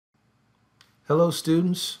Hello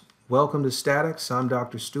students, welcome to Statics. I'm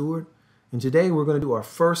Dr. Stewart, and today we're going to do our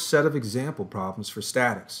first set of example problems for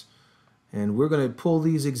statics. And we're going to pull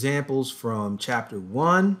these examples from chapter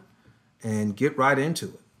 1 and get right into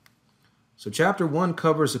it. So chapter 1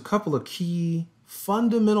 covers a couple of key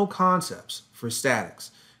fundamental concepts for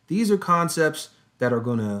statics. These are concepts that are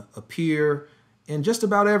going to appear in just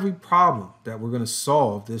about every problem that we're going to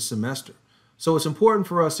solve this semester. So it's important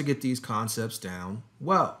for us to get these concepts down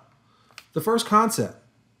well. The first concept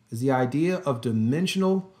is the idea of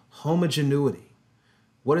dimensional homogeneity.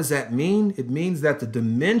 What does that mean? It means that the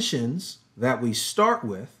dimensions that we start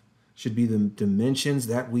with should be the dimensions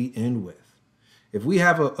that we end with. If we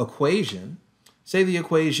have an equation, say the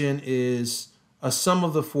equation is a sum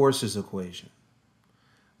of the forces equation.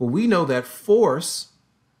 Well, we know that force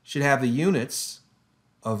should have the units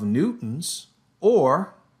of newtons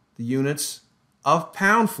or the units of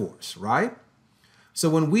pound force, right? So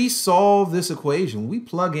when we solve this equation, we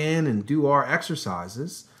plug in and do our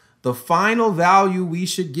exercises, the final value we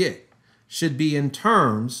should get should be in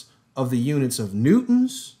terms of the units of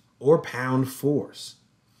newtons or pound force.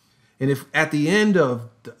 And if at the end of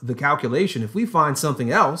the calculation, if we find something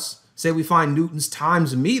else, say we find newtons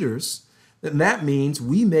times meters, then that means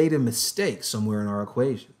we made a mistake somewhere in our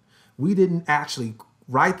equation. We didn't actually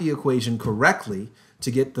write the equation correctly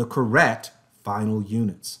to get the correct final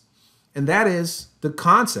units. And that is the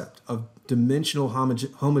concept of dimensional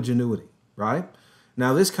homogeneity, right?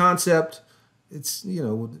 Now this concept, it's,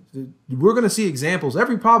 we're going to see examples.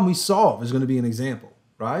 Every problem we solve is going to be an example,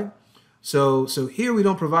 right? So here we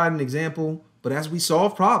don't provide an example, but as we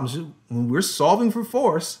solve problems, when we're solving for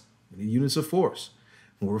force, we need units of force.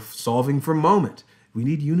 When we're solving for moment, we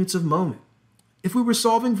need units of moment. If we were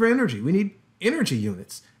solving for energy, we need energy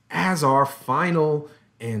units as our final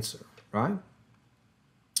answer, right?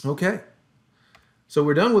 Okay, so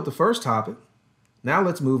we're done with the first topic. Now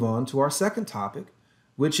let's move on to our second topic,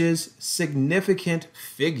 which is significant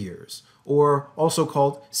figures, or also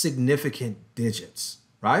called significant digits,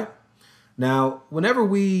 right? Now, whenever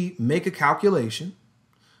we make a calculation,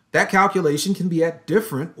 that calculation can be at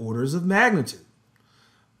different orders of magnitude.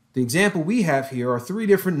 The example we have here are three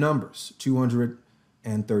different numbers: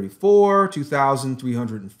 234,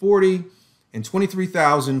 2,340, and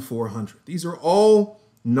 23,400. These are all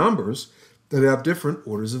numbers that have different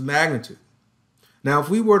orders of magnitude. Now, if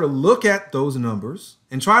we were to look at those numbers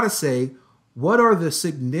and try to say, what are the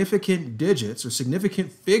significant digits or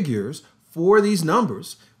significant figures for these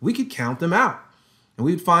numbers, we could count them out. And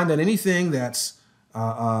we'd find that anything that's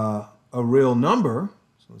a real number,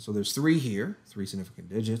 so there's three here, three significant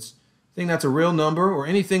digits, anything that's a real number or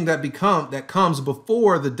anything that comes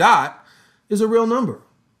before the dot is a real number.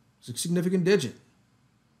 It's a significant digit.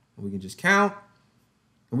 And we can just count.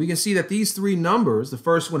 And we can see that these three numbers, the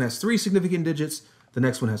first one has three significant digits, the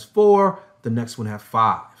next one has 4, the next one has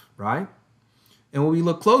 5, right? And when we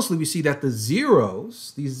look closely, we see that the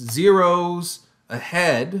zeros, these zeros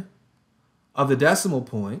ahead of the decimal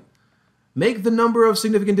point, make the number of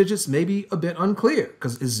significant digits maybe a bit unclear,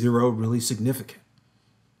 because is 0 really significant,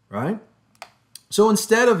 right? So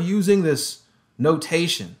instead of using this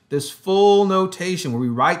notation, this full notation where we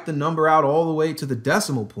write the number out all the way to the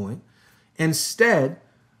decimal point, instead,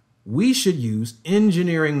 we should use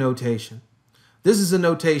engineering notation. This is a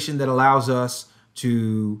notation that allows us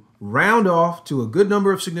to round off to a good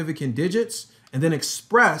number of significant digits and then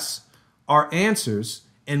express our answers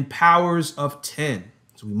in powers of 10.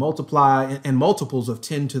 So we multiply in multiples of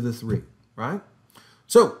 10 to the 3, right?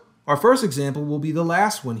 So our first example will be the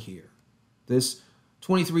last one here, this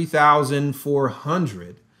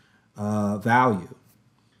 23,400 value.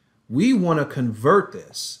 We want to convert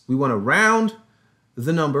this. We want to round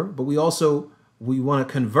the number, but we want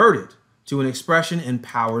to convert it to an expression in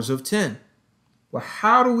powers of 10. Well,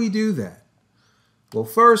 how do we do that? Well,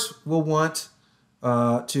 first we'll want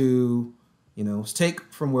to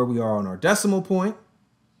take from where we are on our decimal point,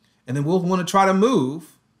 and then we'll want to try to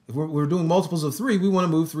move. If we're doing multiples of 3, we want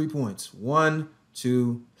to move 3 points. 1,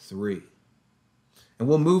 2, 3. And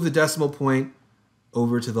we'll move the decimal point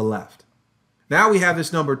over to the left. Now we have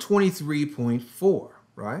this number 23.4,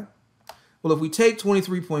 right? Well, if we take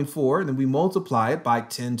 23.4 and then we multiply it by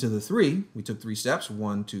 10 to the 3, we took 3 steps,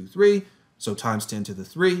 1, 2, 3, so times 10 to the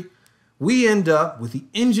 3, we end up with the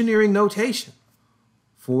engineering notation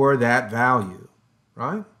for that value,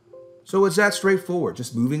 right? So it's that straightforward,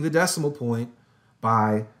 just moving the decimal point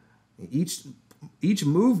by each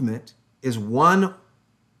movement is one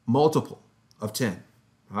multiple of 10,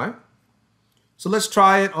 right? So let's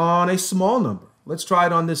try it on a small number. Let's try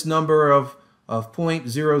it on this number of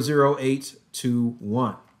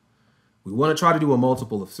 0.00821. We want to try to do a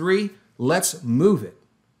multiple of 3. Let's move it.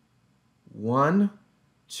 1,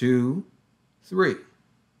 2, 3.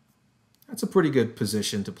 That's a pretty good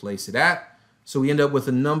position to place it at. So we end up with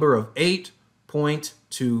a number of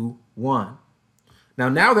 8.21.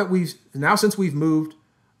 Now since we've moved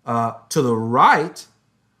to the right,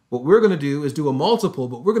 what we're going to do is do a multiple,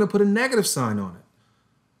 but we're going to put a negative sign on it.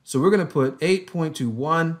 So we're going to put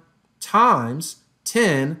 8.21 times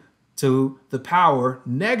 10 to the power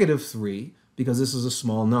negative 3, because this is a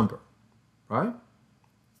small number, right?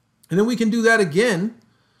 And then we can do that again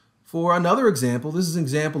for another example. This is an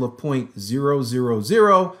example of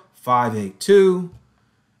 0.000582.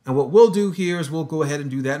 And what we'll do here is we'll go ahead and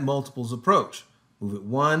do that multiples approach. Move it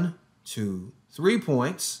 1, 2, 3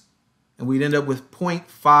 points, and we'd end up with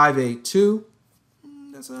 0.582.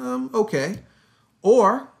 That's okay.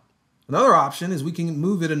 Or another option is we can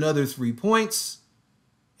move it another 3 points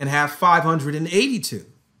and have 582,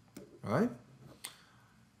 right?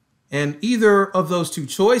 And either of those two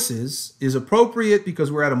choices is appropriate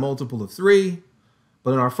because we're at a multiple of 3.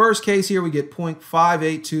 But in our first case here, we get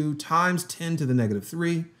 0.582 times 10 to the negative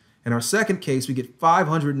 3. In our second case, we get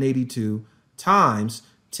 582 times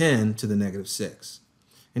 10 to the negative 6.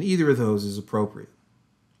 And either of those is appropriate.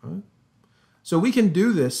 Right? So we can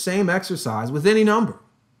do this same exercise with any number.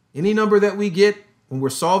 Any number that we get when we're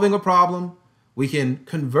solving a problem, we can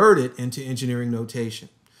convert it into engineering notation.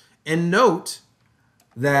 And note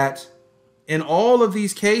that in all of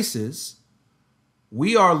these cases,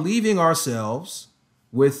 we are leaving ourselves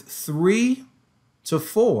with 3 to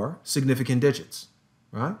 4 significant digits,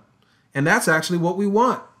 right? And that's actually what we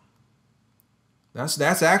want.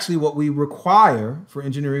 That's actually what we require for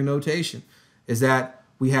engineering notation, is that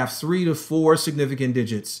we have 3 to 4 significant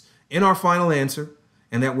digits in our final answer,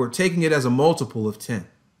 and that we're taking it as a multiple of 10.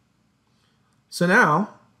 So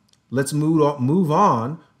now, let's move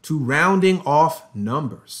on to rounding off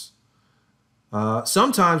numbers.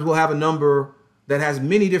 Sometimes we'll have a number that has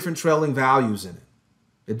many different trailing values in it.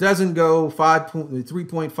 It doesn't go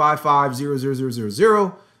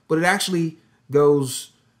 3.550000, but it actually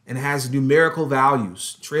goes and has numerical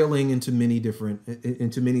values trailing into many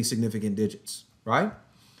significant digits, right?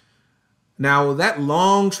 Now, that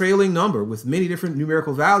long trailing number with many different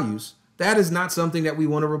numerical values, that is not something that we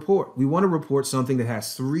want to report. We want to report something that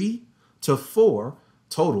has 3 to 4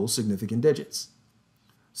 total significant digits.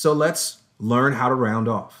 So let's learn how to round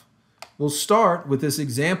off. We'll start with this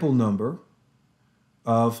example number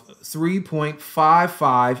of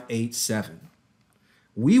 3.5587.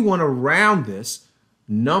 We want to round this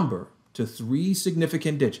number to 3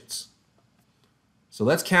 significant digits. So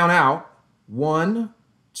let's count out 1,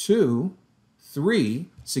 2, 3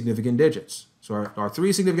 significant digits. So our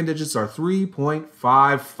 3 significant digits are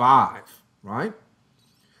 3.55, right?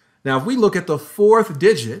 Now, if we look at the 4th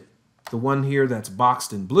digit, the one here that's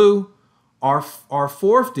boxed in blue, our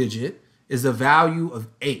 4th digit is the value of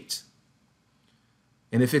 8.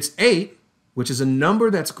 And if it's 8, which is a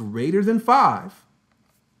number that's greater than 5,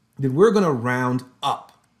 then we're going to round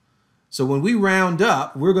up. So when we round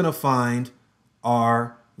up, we're going to find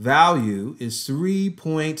our value is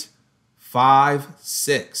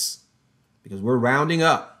 3.56 because we're rounding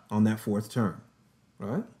up on that 4th term,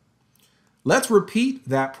 right? Let's repeat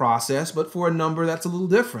that process, but for a number that's a little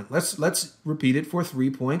different. Let's repeat it for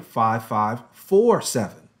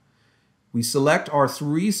 3.5547. We select our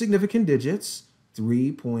 3 significant digits,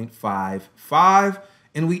 3.55,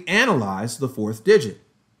 and we analyze the 4th digit.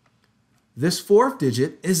 This 4th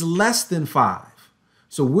digit is less than 5,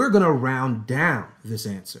 so we're going to round down this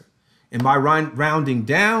answer. And by rounding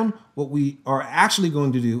down, what we are actually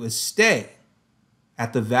going to do is stay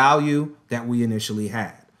at the value that we initially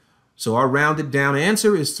had. So our rounded down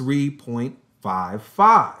answer is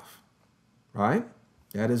 3.55, right?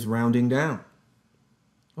 That is rounding down.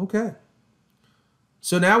 Okay.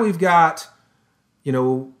 So now we've got,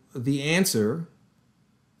 the answer.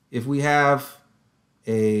 If we have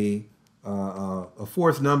a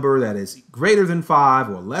 4th number that is greater than 5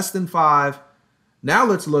 or less than 5, now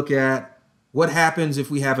let's look at what happens if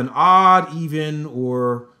we have an odd, even,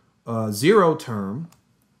 or 0 term,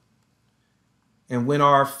 and when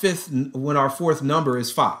our 4th number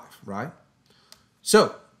is 5, right?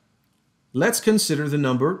 So let's consider the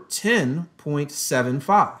number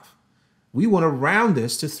 10.75. We want to round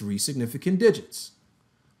this to 3 significant digits.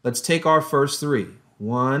 Let's take our first 3,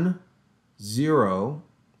 1, 0,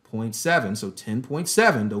 0.7, so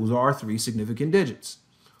 10.7, those are our 3 significant digits.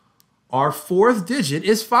 Our 4th digit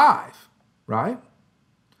is 5, right?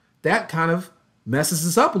 That kind of messes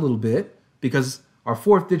us up a little bit because our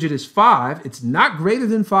 4th digit is 5. It's not greater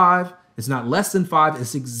than 5. It's not less than 5.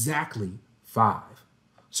 It's exactly 5.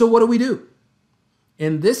 So what do?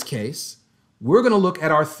 In this case, we're going to look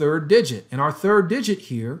at our third digit, and our third digit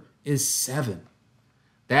here is 7.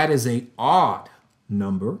 That is an odd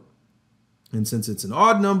number, and since it's an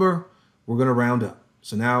odd number, we're going to round up.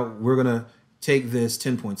 So now we're going to take this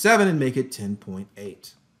 10.7 and make it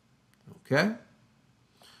 10.8. Okay?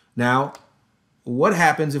 Now, what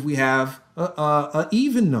happens if we have an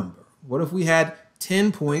even number? What if we had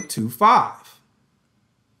 10.25?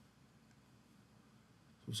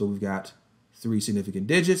 So we've got 3 significant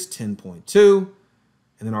digits, 10.2,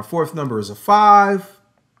 and then our fourth number is a 5,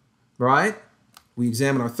 right? We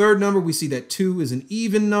examine our third number, we see that 2 is an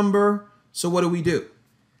even number, so what do?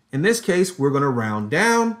 In this case, we're going to round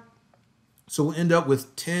down, so we'll end up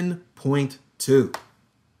with 10.2.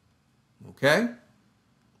 Okay?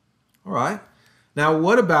 All right. Now,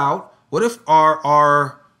 what if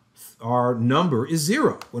our number is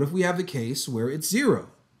 0? What if we have the case where it's 0?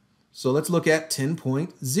 So let's look at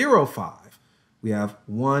 10.05. We have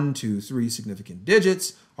 1, 2, 3 significant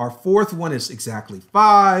digits. Our fourth one is exactly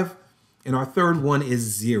 5, and our third one is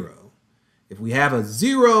 0. If we have a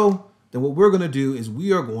 0, then what we're going to do is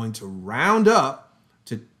we are going to round up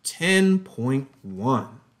to 10.1.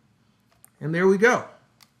 And there we go.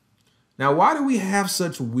 Now, why do we have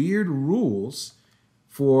such weird rules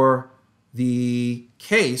for the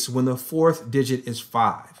case when the fourth digit is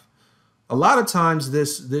 5? A lot of times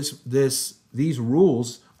these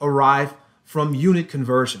rules arrive from unit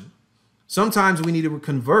conversion. Sometimes we need to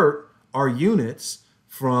convert our units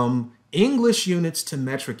from English units to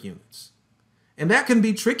metric units. And that can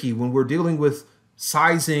be tricky when we're dealing with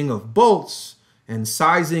sizing of bolts and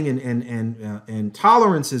sizing and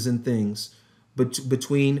tolerances and things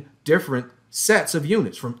between different sets of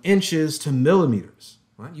units, from inches to millimeters.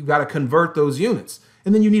 Right? You've got to convert those units.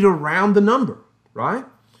 And then you need to round the number, right?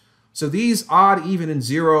 So these odd, even, and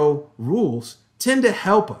 0 rules tend to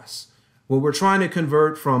help us when we're trying to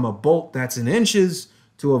convert from a bolt that's in inches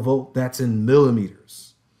to a bolt that's in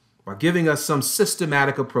millimeters, by giving us some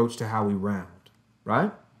systematic approach to how we round,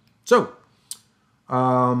 right? So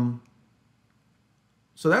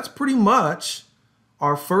that's pretty much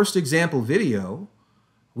our first example video.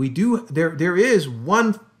 There is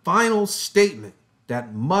one final statement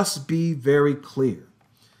that must be very clear,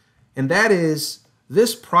 and that is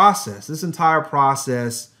this entire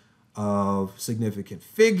process of significant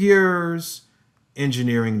figures,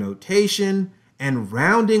 engineering notation, and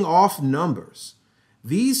rounding off numbers.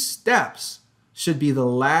 These steps should be the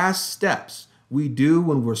last steps we do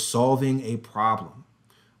when we're solving a problem.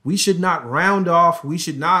 We should not round off, we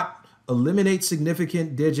should not eliminate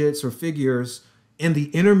significant digits or figures in the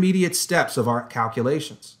intermediate steps of our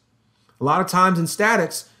calculations. A lot of times in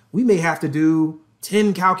statics, we may have to do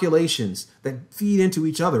 10 calculations that feed into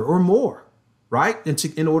each other or more, right?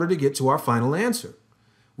 In order to get to our final answer.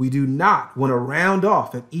 We do not want to round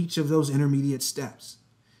off at each of those intermediate steps.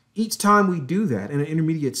 Each time we do that in an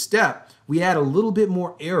intermediate step, we add a little bit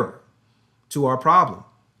more error to our problem.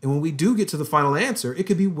 And when we do get to the final answer, it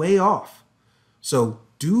could be way off. So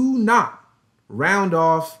do not round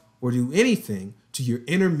off or do anything to your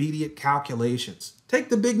intermediate calculations. Take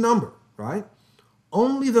the big number, right?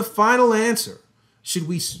 Only the final answer should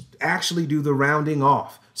we actually do the rounding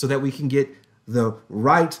off so that we can get the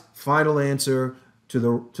right final answer to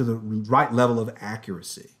the right level of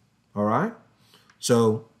accuracy. All right?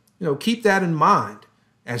 So, keep that in mind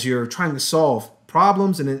as you're trying to solve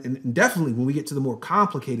problems, and definitely when we get to the more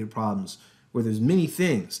complicated problems where there's many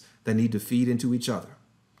things that need to feed into each other.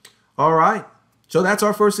 All right. So that's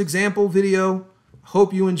our first example video.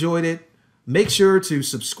 Hope you enjoyed it. Make sure to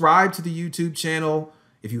subscribe to the YouTube channel.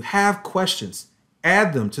 If you have questions,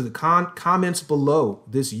 add them to the comments below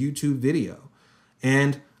this YouTube video.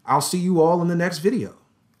 And I'll see you all in the next video.